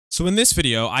So in this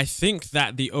video, I think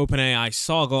that the OpenAI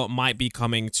saga might be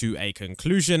coming to a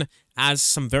conclusion as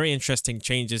some very interesting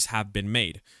changes have been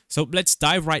made. So let's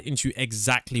dive right into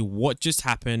exactly what just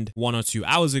happened 1 or 2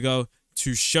 hours ago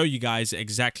to show you guys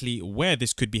exactly where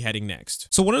this could be heading next.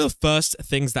 So one of the first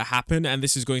things that happened, and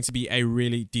this is going to be a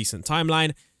really decent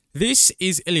timeline, this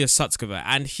is Ilya Sutskever,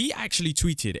 and he actually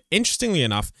tweeted, interestingly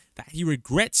enough, that he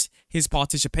regrets his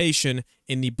participation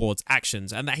in the board's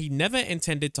actions and that he never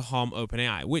intended to harm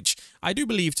OpenAI, which I do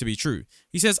believe to be true.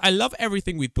 He says, "I love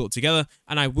everything we've built together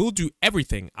and I will do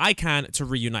everything I can to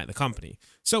reunite the company."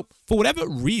 So for whatever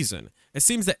reason, it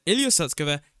seems that Ilya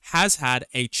Sutskever has had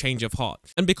a change of heart.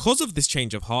 And because of this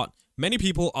change of heart, many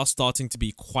people are starting to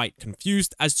be quite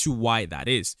confused as to why that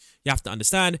is. You have to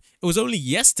understand, it was only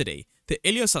yesterday that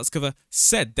Ilya Sutskever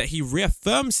said that he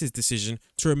reaffirms his decision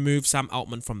to remove Sam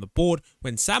Altman from the board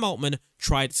when Sam Altman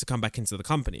tried to come back into the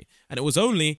company. And it was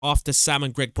only after Sam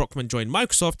and Greg Brockman joined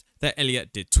Microsoft that Ilya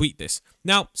did tweet this.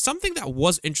 Now, something that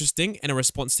was interesting in a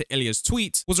response to Ilya's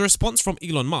tweet was a response from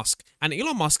Elon Musk. And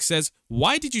Elon Musk says,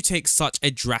 "Why did you take such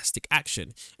a drastic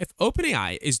action? If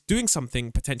OpenAI is doing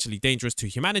something potentially dangerous to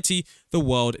humanity, the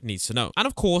world needs to know." And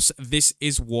of course, this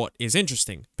is what is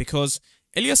interesting, because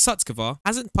Ilya Sutskever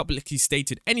hasn't publicly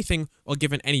stated anything or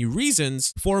given any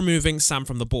reasons for removing Sam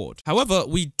from the board. However,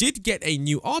 we did get a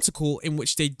new article in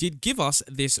which they did give us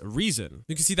this reason.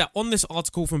 You can see that on this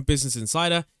article from Business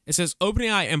Insider, it says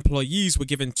OpenAI employees were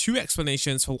given 2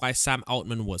 explanations for why Sam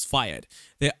Altman was fired.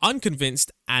 They're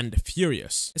unconvinced and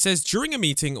furious. It says during a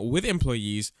meeting with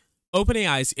employees,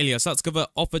 OpenAI's Ilya Sutskever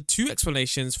offered 2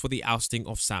 explanations for the ousting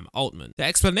of Sam Altman. The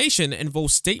explanation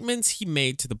involves statements he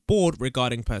made to the board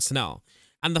regarding personnel.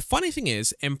 And the funny thing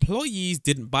is, employees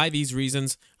didn't buy these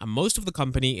reasons, and most of the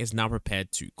company is now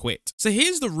prepared to quit. So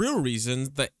here's the real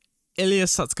reason that Ilya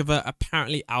Sutskever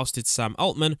apparently ousted Sam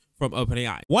Altman from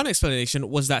OpenAI. One explanation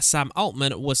was that Sam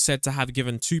Altman was said to have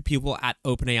given 2 people at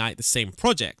OpenAI the same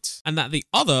project, and that the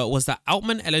other was that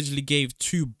Altman allegedly gave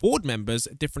 2 board members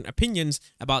different opinions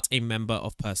about a member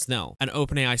of personnel. An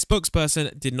OpenAI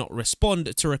spokesperson did not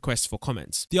respond to requests for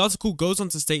comments. The article goes on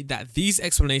to state that these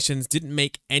explanations didn't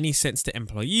make any sense to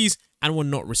employees and were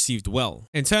not received well.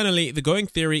 Internally, the going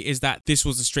theory is that this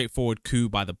was a straightforward coup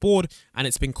by the board, and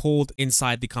it's been called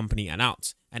inside the company and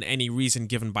out. And any reason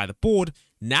given by the board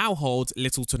now holds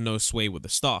little to no sway with the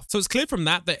staff. So it's clear from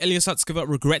that Ilya Sutskever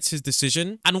regrets his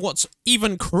decision. And what's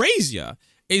even crazier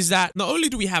is that not only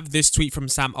do we have this tweet from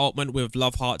Sam Altman with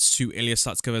love hearts to Ilya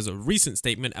Sutskever's recent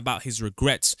statement about his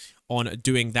regrets on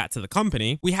doing that to the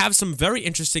company, we have some very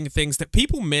interesting things that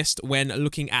people missed when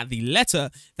looking at the letter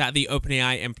that the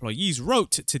OpenAI employees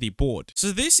wrote to the board.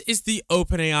 So this is the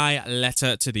OpenAI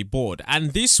letter to the board,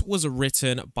 and this was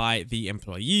written by the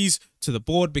employees to the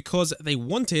board because they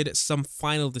wanted some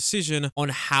final decision on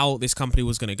how this company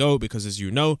was going to go, because as you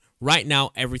know, right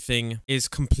now everything is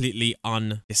completely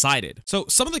undecided. So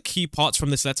some of the key parts from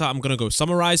this letter I'm going to go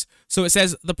summarize. So it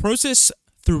says, "The process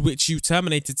through which you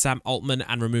terminated Sam Altman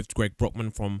and removed Greg Brockman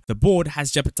from the board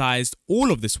has jeopardized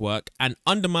all of this work and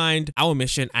undermined our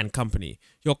mission and company.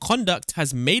 Your conduct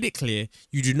has made it clear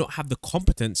you do not have the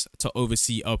competence to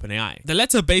oversee OpenAI." The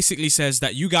letter basically says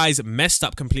that you guys messed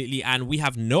up completely and we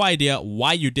have no idea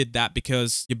why you did that,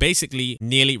 because you basically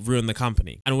nearly ruined the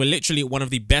company. And we're literally one of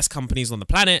the best companies on the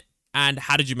planet. And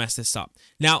how did you mess this up?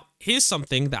 Now, here's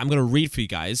something that I'm going to read for you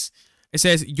guys. It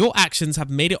says, "Your actions have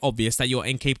made it obvious that you're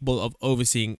incapable of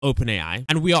overseeing OpenAI,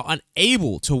 and we are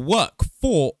unable to work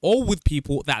for or with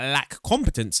people that lack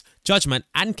competence, judgment,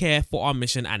 and care for our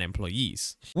mission and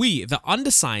employees. We, the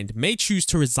undersigned, may choose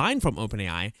to resign from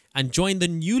OpenAI and join the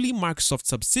newly Microsoft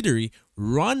subsidiary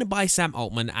run by Sam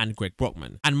Altman and Greg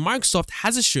Brockman. And Microsoft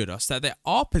has assured us that there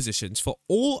are positions for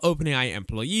all OpenAI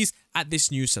employees at this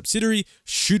new subsidiary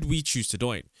should we choose to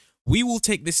join. We will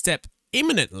take this step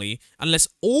imminently unless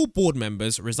all board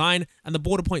members resign and the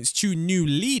board appoints 2 new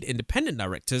lead independent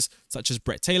directors such as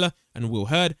Brett Taylor and Will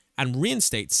Hurd and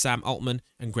reinstates Sam Altman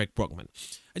and Greg Brockman."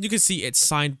 And you can see it's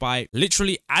signed by,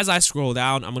 literally as I scroll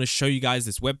down, I'm going to show you guys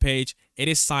this webpage. It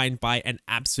is signed by an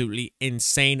absolutely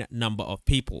insane number of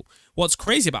people. What's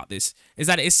crazy about this is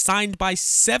that it is signed by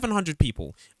 700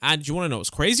 people. And you want to know what's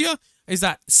crazier? Is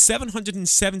that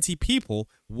 770 people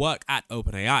work at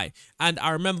OpenAI. And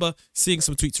I remember seeing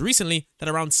some tweets recently that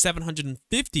around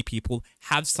 750 people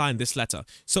have signed this letter.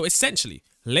 So essentially,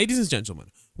 ladies and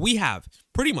gentlemen, we have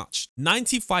pretty much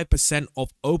 95%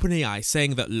 of OpenAI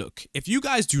saying that, look, if you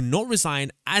guys do not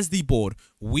resign as the board,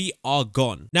 we are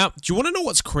gone. Now, do you want to know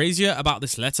what's crazier about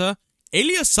this letter?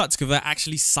 Ilya Sutskever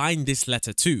actually signed this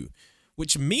letter too.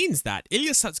 which means that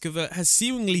Ilya Sutskever has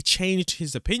seemingly changed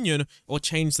his opinion or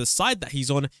changed the side that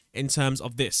he's on in terms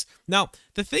of this. Now,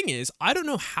 the thing is, I don't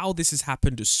know how this has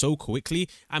happened so quickly.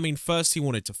 I mean, first he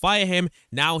wanted to fire him,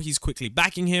 now he's quickly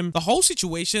backing him. The whole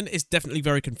situation is definitely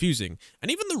very confusing, and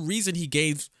even the reason he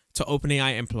gave to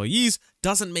OpenAI employees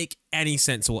doesn't make any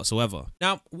sense whatsoever.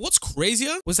 Now, what's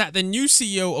crazier was that the new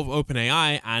CEO of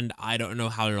OpenAI, and I don't know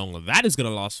how long that is going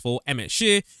to last for, Emmett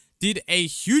Shear, did a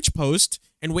huge post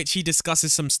in which he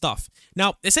discusses some stuff.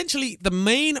 Now, essentially, the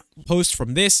main post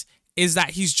from this is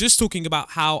that he's just talking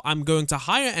about how I'm going to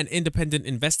hire an independent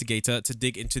investigator to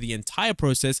dig into the entire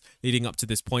process leading up to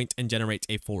this point and generate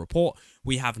a full report.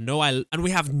 We have no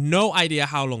idea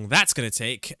how long that's going to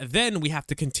take. Then we have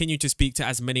to continue to speak to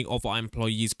as many of our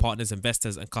employees, partners,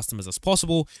 investors, and customers as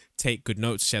possible, take good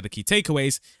notes, share the key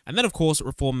takeaways, and then of course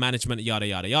reform management, yada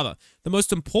yada yada. The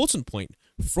most important point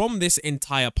from this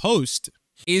entire post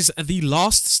is the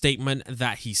last statement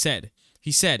that he said.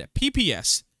 He said,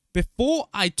 PPS, before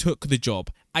I took the job,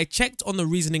 I checked on the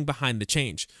reasoning behind the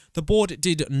change. The board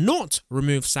did not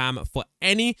remove Sam for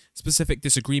any specific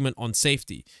disagreement on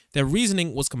safety. Their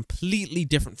reasoning was completely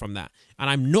different from that, and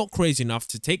I'm not crazy enough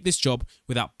to take this job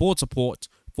without board support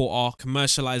for our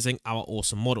commercializing our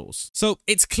awesome models. So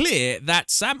it's clear that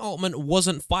Sam Altman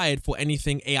wasn't fired for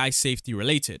anything AI safety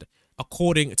related,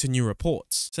 according to new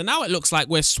reports. So now it looks like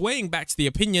we're swaying back to the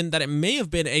opinion that it may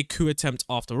have been a coup attempt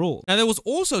after all. Now, there was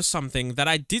also something that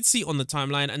I did see on the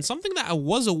timeline and something that I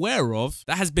was aware of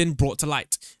that has been brought to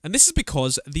light. And this is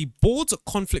because the board's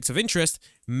conflicts of interest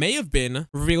may have been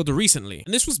revealed recently.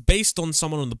 And this was based on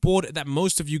someone on the board that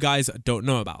most of you guys don't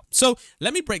know about. So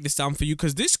let me break this down for you,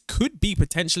 because this could be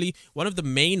potentially one of the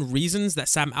main reasons that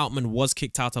Sam Altman was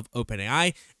kicked out of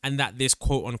OpenAI and that this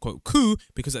quote unquote coup,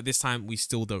 because at this time we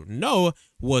still don't know,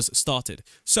 was started.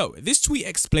 So this tweet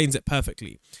explains it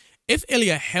perfectly. If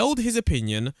Ilya held his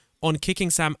opinion on kicking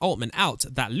Sam Altman out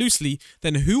that loosely,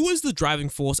 then who was the driving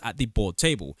force at the board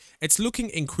table? It's looking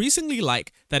increasingly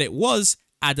like that it was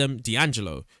Adam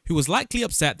D'Angelo, who was likely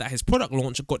upset that his product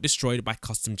launch got destroyed by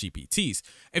custom GPTs.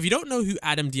 If you don't know who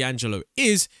Adam D'Angelo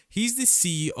is, he's the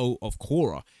CEO of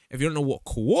Quora. If you don't know what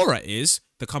Quora is,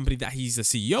 the company that he's the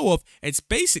CEO of, it's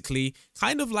basically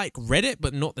kind of like Reddit,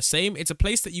 but not the same. It's a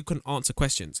place that you can answer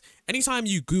questions. Anytime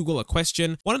you Google a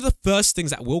question, one of the first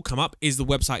things that will come up is the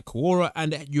website Quora,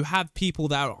 and you have people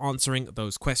that are answering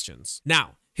those questions.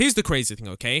 Now, here's the crazy thing,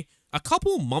 okay? A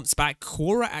couple months back,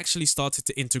 Quora actually started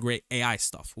to integrate AI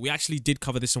stuff. We actually did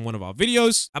cover this in one of our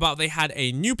videos about they had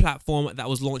a new platform that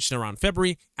was launched in around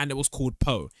February, and it was called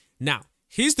Poe. Now,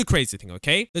 here's the crazy thing,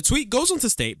 okay? The tweet goes on to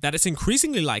state that it's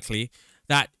increasingly likely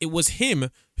that it was him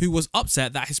who was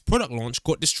upset that his product launch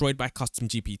got destroyed by custom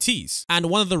GPTs. And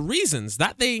one of the reasons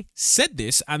that they said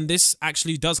this, and this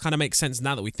actually does kind of make sense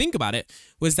now that we think about it,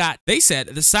 was that they said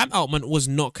that Sam Altman was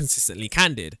not consistently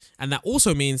candid. And that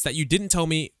also means that you didn't tell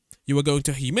me you were going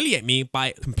to humiliate me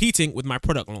by competing with my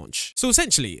product launch. So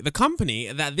essentially, the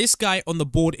company that this guy on the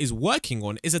board is working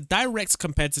on is a direct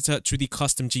competitor to the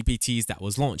custom GPTs that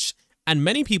was launched. And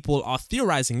many people are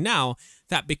theorizing now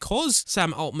that because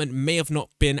Sam Altman may have not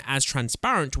been as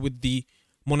transparent with the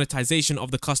monetization of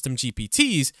the custom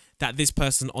GPTs, that this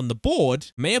person on the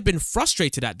board may have been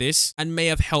frustrated at this and may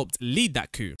have helped lead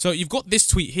that coup. So you've got this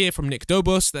tweet here from Nick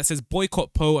Dobos that says,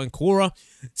 boycott Poe and Quora.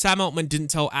 Sam Altman didn't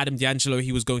tell Adam D'Angelo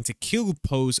he was going to kill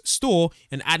Poe's store,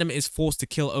 and Adam is forced to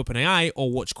kill OpenAI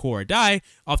or watch Quora die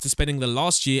after spending the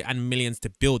last year and millions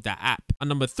to build that app. And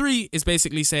number 3 is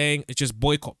basically saying it's just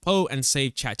boycott Poe and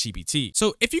save ChatGPT.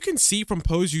 So if you can see from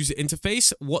Poe's user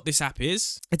interface what this app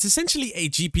is, it's essentially a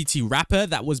GPT wrapper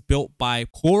that was built by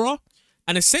Quora.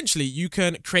 And essentially, you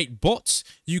can create bots,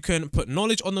 you can put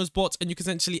knowledge on those bots, and you can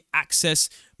essentially access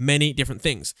many different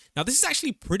things. Now, this is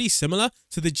actually pretty similar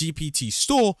to the GPT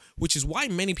store, which is why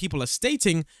many people are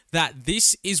stating that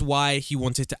this is why he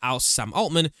wanted to oust Sam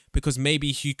Altman, because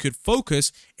maybe he could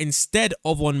focus, instead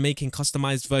of on making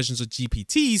customized versions of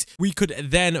GPTs, we could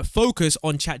then focus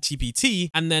on ChatGPT,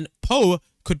 and then Poe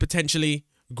could potentially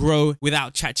grow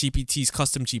without ChatGPT's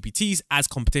custom GPTs as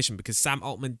competition, because Sam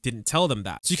Altman didn't tell them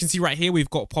that. So you can see right here, we've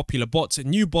got popular bots and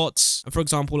new bots, for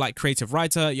example, like creative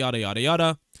writer, yada, yada,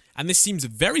 yada. And this seems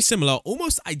very similar,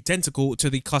 almost identical to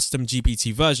the custom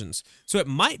GPT versions. So it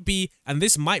might be, and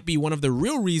this might be one of the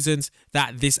real reasons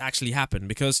that this actually happened,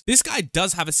 because this guy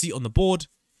does have a seat on the board.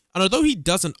 And although he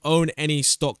doesn't own any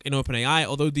stock in OpenAI,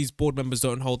 although these board members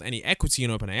don't hold any equity in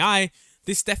OpenAI,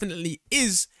 this definitely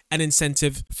is an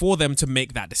incentive for them to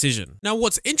make that decision. Now,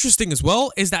 what's interesting as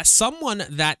well is that someone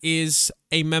that is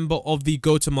a member of the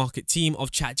go-to-market team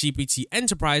of ChatGPT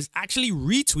Enterprise actually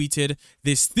retweeted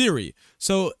this theory.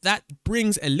 So that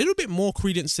brings a little bit more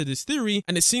credence to this theory,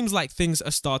 and it seems like things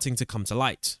are starting to come to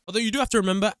light. Although you do have to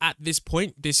remember, at this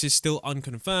point, this is still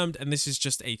unconfirmed, and this is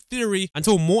just a theory.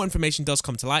 Until more information does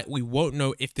come to light, we won't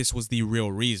know if this was the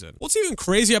real reason. What's even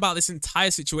crazier about this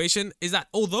entire situation is that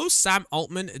although Sam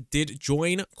Altman did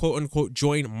join, quote-unquote,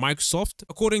 join Microsoft,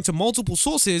 according to multiple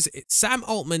sources, Sam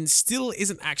Altman still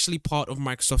isn't actually part of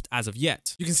Microsoft as of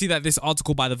yet. You can see that this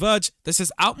article by The Verge that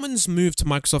says Altman's move to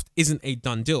Microsoft isn't a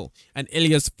done deal, and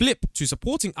Ilya's flip to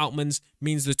supporting Altman's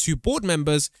means the two board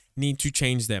members need to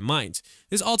change their minds.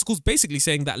 This article is basically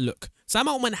saying that, look, Sam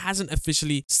Altman hasn't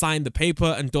officially signed the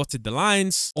paper and dotted the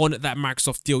lines on that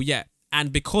Microsoft deal yet.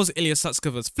 And because Ilya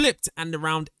Sutskever's flipped and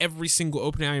around every single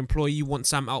OpenAI employee wants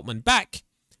Sam Altman back,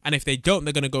 and if they don't,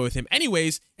 they're going to go with him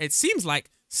anyways, it seems like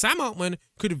Sam Altman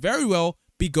could very well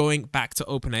be going back to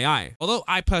OpenAI. Although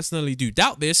I personally do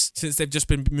doubt this, since they've just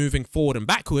been moving forward and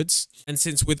backwards, and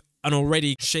since with an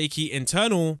already shaky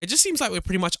internal, it just seems like we're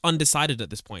pretty much undecided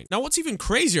at this point. Now, what's even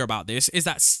crazier about this is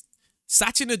that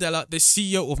Satya Nadella, the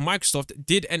CEO of Microsoft,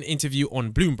 did an interview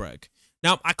on Bloomberg.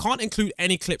 Now, I can't include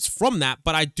any clips from that,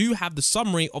 but I do have the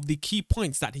summary of the key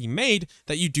points that he made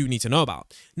that you do need to know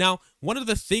about. Now, one of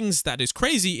the things that is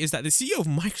crazy is that the CEO of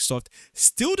Microsoft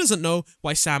still doesn't know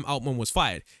why Sam Altman was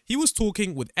fired. He was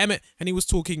talking with Emmett and he was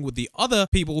talking with the other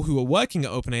people who were working at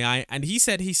OpenAI, and he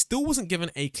said he still wasn't given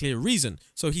a clear reason.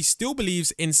 So he still believes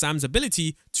in Sam's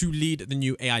ability to lead the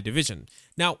new AI division.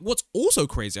 Now, what's also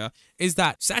crazier is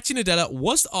that Satya Nadella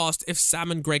was asked if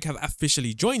Sam and Greg have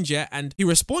officially joined yet, and he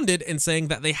responded in saying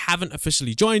that they haven't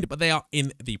officially joined, but they are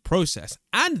in the process.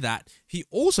 And that he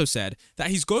also said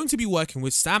that he's going to be working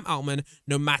with Sam Altman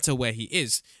no matter where he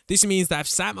is. This means that if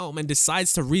Sam Altman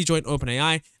decides to rejoin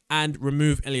OpenAI and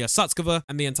remove Ilya Sutskever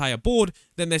and the entire board,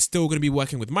 then they're still going to be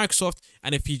working with Microsoft.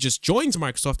 And if he just joins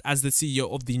Microsoft as the CEO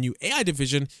of the new AI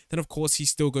division, then of course he's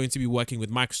still going to be working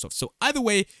with Microsoft. So either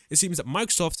way, it seems that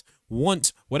Microsoft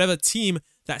want whatever team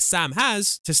that Sam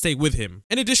has to stay with him.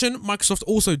 In addition, Microsoft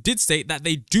also did state that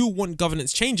they do want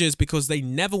governance changes because they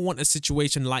never want a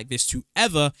situation like this to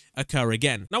ever occur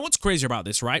again. Now, what's crazy about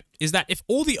this, right, is that if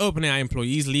all the OpenAI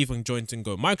employees leave and join and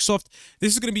go Microsoft,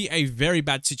 this is going to be a very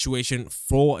bad situation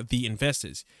for the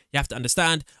investors. You have to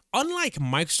understand, unlike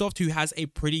Microsoft, who has a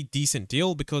pretty decent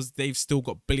deal because they've still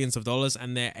got billions of dollars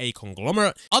and they're a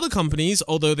conglomerate, other companies,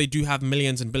 although they do have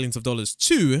millions and billions of dollars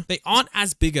too, they aren't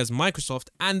as big as Microsoft,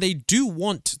 and they do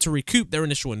want to recoup their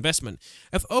initial investment.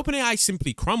 If OpenAI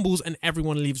simply crumbles and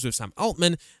everyone leaves with Sam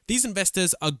Altman, these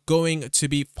investors are going to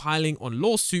be filing on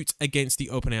lawsuits against the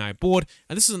OpenAI board,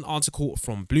 and this is an article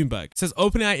from Bloomberg. It says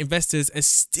OpenAI investors are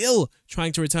still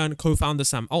trying to return co-founder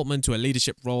Sam Altman to a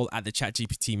leadership role at the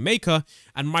ChatGPT maker,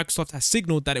 and Microsoft has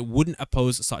signaled that it wouldn't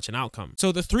oppose such an outcome.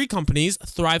 So the three companies,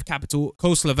 Thrive Capital,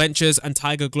 Khosla Ventures, and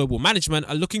Tiger Global Management,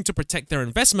 are looking to protect their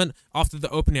investment after the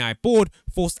OpenAI board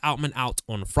forced Altman out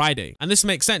on Friday. And this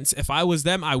makes sense. If I was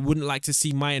them, I wouldn't like to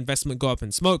see my investment go up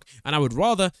in smoke, and I would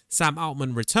rather Sam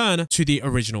Altman return to the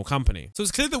original company. So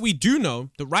it's clear that we do know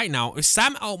that right now, if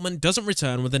Sam Altman doesn't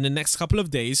return within the next couple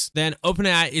of days, then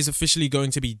OpenAI is officially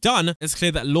going to be done. It's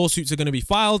clear that lawsuits are going to be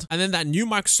filed, and then that new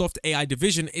Microsoft AI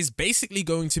division is basically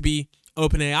going to be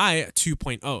OpenAI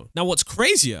 2.0. Now, what's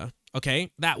crazier,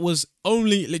 okay, that was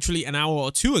only literally an hour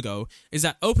or two ago, is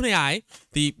that OpenAI,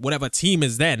 the whatever team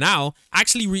is there now,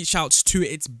 actually reached out to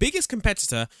its biggest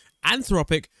competitor,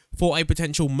 Anthropic, for a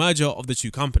potential merger of the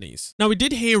two companies. Now, we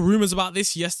did hear rumors about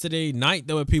this yesterday night.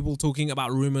 There were people talking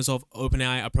about rumors of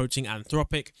OpenAI approaching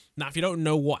Anthropic. Now, if you don't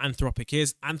know what Anthropic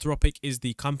is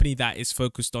the company that is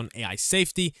focused on AI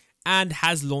safety and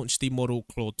has launched the model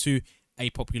Claude 2, a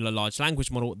popular large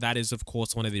language model that is, of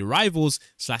course, one of the rivals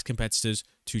 / competitors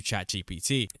to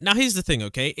ChatGPT. Now, here's the thing,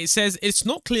 okay? It says it's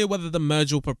not clear whether the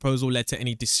merger proposal led to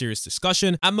any serious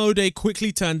discussion. Amode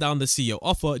quickly turned down the CEO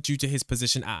offer due to his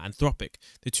position at Anthropic.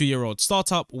 The 2-year-old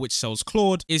startup, which sells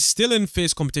Claude, is still in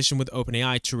fierce competition with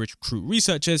OpenAI to recruit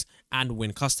researchers and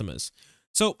win customers.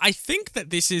 So I think that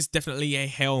this is definitely a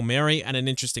Hail Mary and an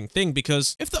interesting thing,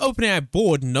 because if the OpenAI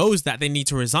board knows that they need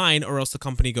to resign or else the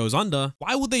company goes under,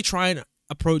 why would they try and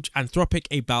approach Anthropic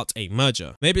about a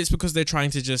merger? Maybe it's because they're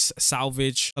trying to just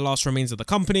salvage the last remains of the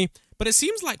company, but it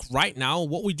seems like right now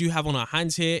what we do have on our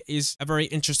hands here is a very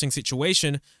interesting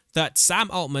situation that Sam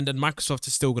Altman and Microsoft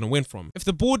is still going to win from. If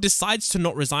the board decides to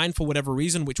not resign for whatever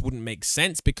reason, which wouldn't make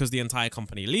sense because the entire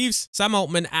company leaves, Sam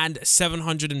Altman and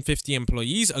 750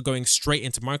 employees are going straight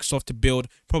into Microsoft to build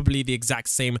probably the exact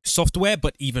same software,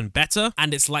 but even better.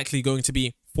 And it's likely going to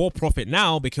be for profit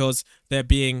now because they're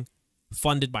being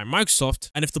funded by Microsoft.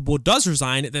 And if the board does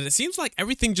resign, then it seems like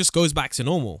everything just goes back to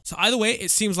normal. So either way,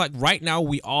 it seems like right now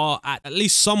we are at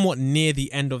least somewhat near the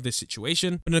end of this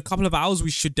situation. But in a couple of hours, we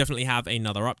should definitely have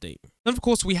another update. And of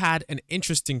course, we had an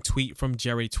interesting tweet from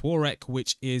Jerry Tworek,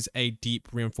 which is a deep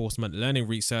reinforcement learning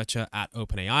researcher at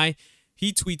OpenAI.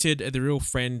 He tweeted, "The real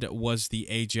friend was the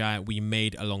AGI we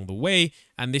made along the way."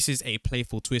 And this is a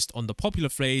playful twist on the popular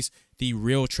phrase, "The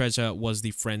real treasure was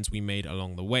the friends we made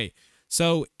along the way."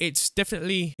 So it's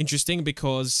definitely interesting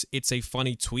because it's a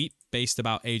funny tweet based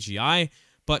about AGI,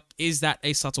 but is that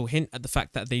a subtle hint at the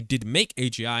fact that they did make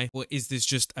AGI, or is this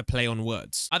just a play on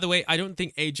words? Either way, I don't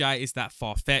think AGI is that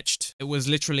far-fetched. It was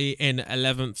literally in the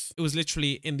 11th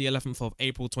of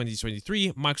April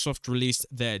 2023, Microsoft released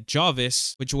their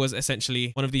Jarvis, which was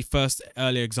essentially one of the first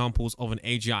early examples of an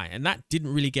AGI, and that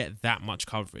didn't really get that much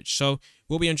coverage. So it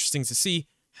will be interesting to see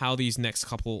how these next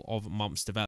couple of months develop.